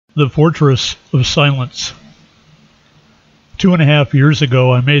The Fortress of Silence. 2.5 years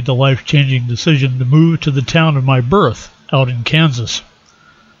ago, I made the life-changing decision to move to the town of my birth, out in Kansas.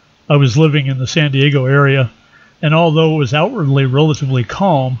 I was living in the San Diego area, and although it was outwardly relatively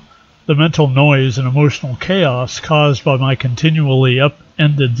calm, the mental noise and emotional chaos caused by my continually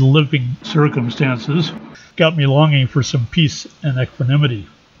upended living circumstances got me longing for some peace and equanimity.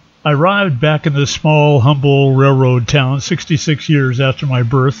 I arrived back in this small, humble railroad town 66 years after my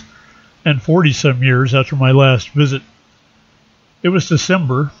birth and 40-some years after my last visit. It was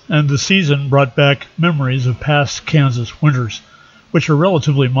December, and the season brought back memories of past Kansas winters, which are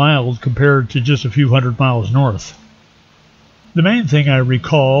relatively mild compared to just a few hundred miles north. The main thing I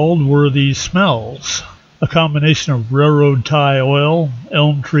recalled were the smells, a combination of railroad tie oil,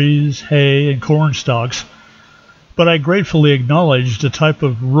 elm trees, hay, and corn stalks, but I gratefully acknowledged a type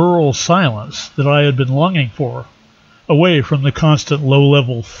of rural silence that I had been longing for, away from the constant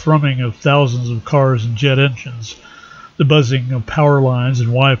low-level thrumming of thousands of cars and jet engines, the buzzing of power lines and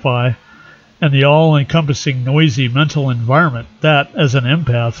Wi-Fi, and the all-encompassing noisy mental environment that, as an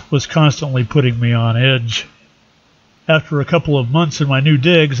empath, was constantly putting me on edge. After a couple of months in my new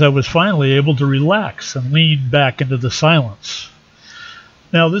digs, I was finally able to relax and lean back into the silence.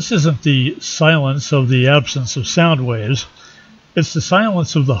 Now, this isn't the silence of the absence of sound waves. It's the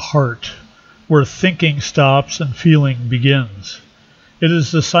silence of the heart, where thinking stops and feeling begins. It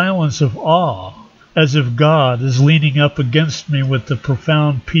is the silence of awe, as if God is leaning up against me with the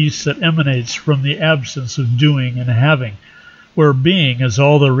profound peace that emanates from the absence of doing and having, where being is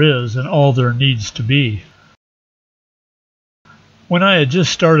all there is and all there needs to be. When I had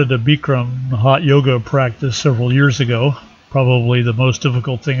just started a Bikram hot yoga practice several years ago, probably the most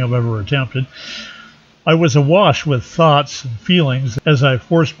difficult thing I've ever attempted, I was awash with thoughts and feelings as I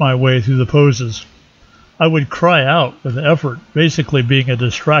forced my way through the poses. I would cry out with effort, basically being a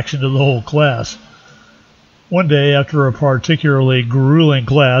distraction to the whole class. One day, after a particularly grueling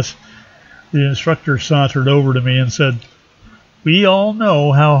class, the instructor sauntered over to me and said, "We all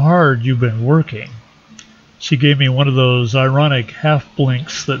know how hard you've been working." She gave me one of those ironic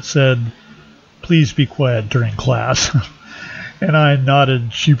half-blinks that said, "Please be quiet during class." And I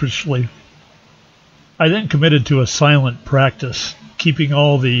nodded sheepishly. I then committed to a silent practice, keeping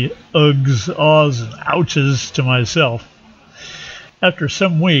all the ughs, ahs, and ouches to myself. After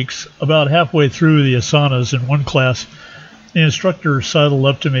some weeks, about halfway through the asanas in one class, the instructor sidled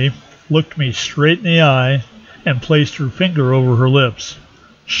up to me, looked me straight in the eye, and placed her finger over her lips.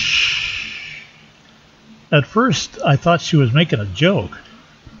 Shh. At first, I thought she was making a joke.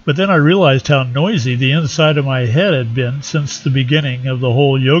 But then I realized how noisy the inside of my head had been since the beginning of the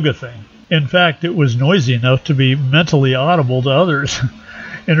whole yoga thing. In fact, it was noisy enough to be mentally audible to others,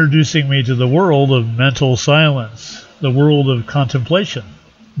 introducing me to the world of mental silence, the world of contemplation,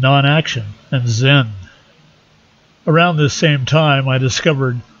 non-action, and Zen. Around this same time, I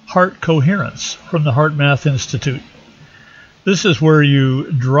discovered Heart Coherence from the HeartMath Institute. This is where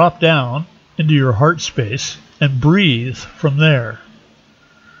you drop down into your heart space and breathe from there.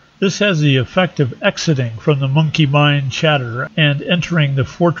 This has the effect of exiting from the monkey mind chatter and entering the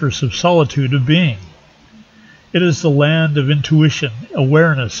fortress of solitude of being. It is the land of intuition,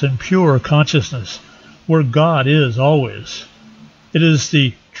 awareness, and pure consciousness, where God is always. It is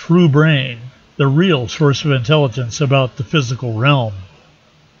the true brain, the real source of intelligence about the physical realm.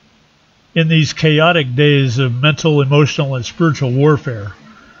 In these chaotic days of mental, emotional, and spiritual warfare,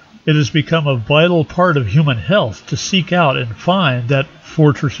 it has become a vital part of human health to seek out and find that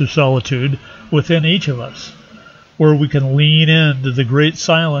fortress of solitude within each of us, where we can lean into the great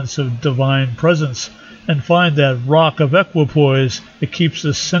silence of divine presence and find that rock of equipoise that keeps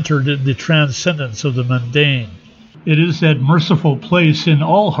us centered in the transcendence of the mundane. It is that merciful place in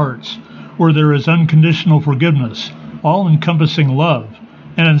all hearts where there is unconditional forgiveness, all-encompassing love,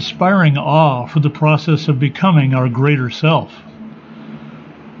 and inspiring awe for the process of becoming our greater self.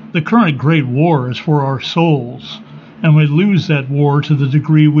 The current great war is for our souls, and we lose that war to the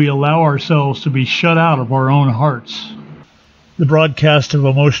degree we allow ourselves to be shut out of our own hearts. The broadcast of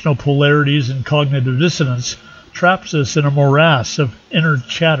emotional polarities and cognitive dissonance traps us in a morass of inner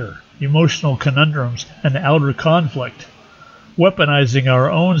chatter, emotional conundrums, and outer conflict, weaponizing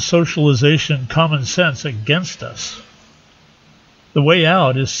our own socialization common sense against us. The way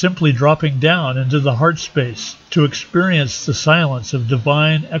out is simply dropping down into the heart space to experience the silence of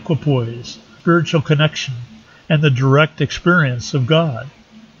divine equipoise, spiritual connection, and the direct experience of God.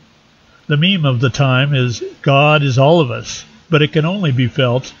 The meme of the time is, God is all of us, but it can only be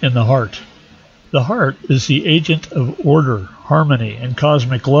felt in the heart. The heart is the agent of order, harmony, and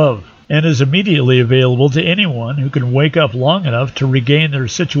cosmic love, and is immediately available to anyone who can wake up long enough to regain their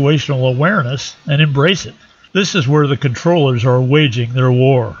situational awareness and embrace it. This is where the controllers are waging their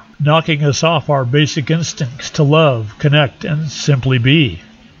war, knocking us off our basic instincts to love, connect, and simply be.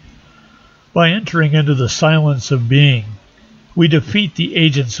 By entering into the silence of being, we defeat the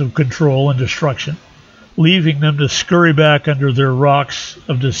agents of control and destruction, leaving them to scurry back under their rocks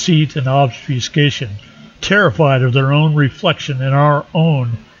of deceit and obfuscation, terrified of their own reflection in our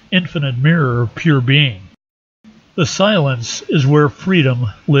own infinite mirror of pure being. The silence is where freedom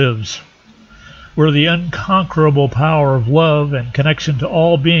lives, where the unconquerable power of love and connection to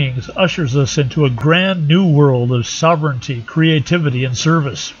all beings ushers us into a grand new world of sovereignty, creativity, and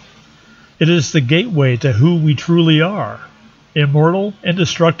service. It is the gateway to who we truly are, immortal,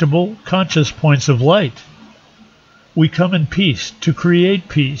 indestructible, conscious points of light. We come in peace to create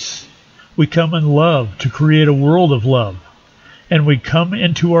peace. We come in love to create a world of love. And we come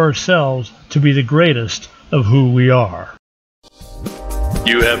into ourselves to be the greatest of who we are.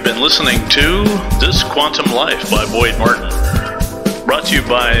 You have been listening to This Quantum Life by Boyd Martin, brought to you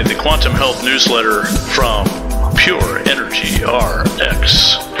by the Quantum Health Newsletter from Pure Energy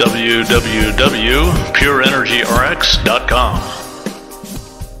RX, www.pureenergyrx.com.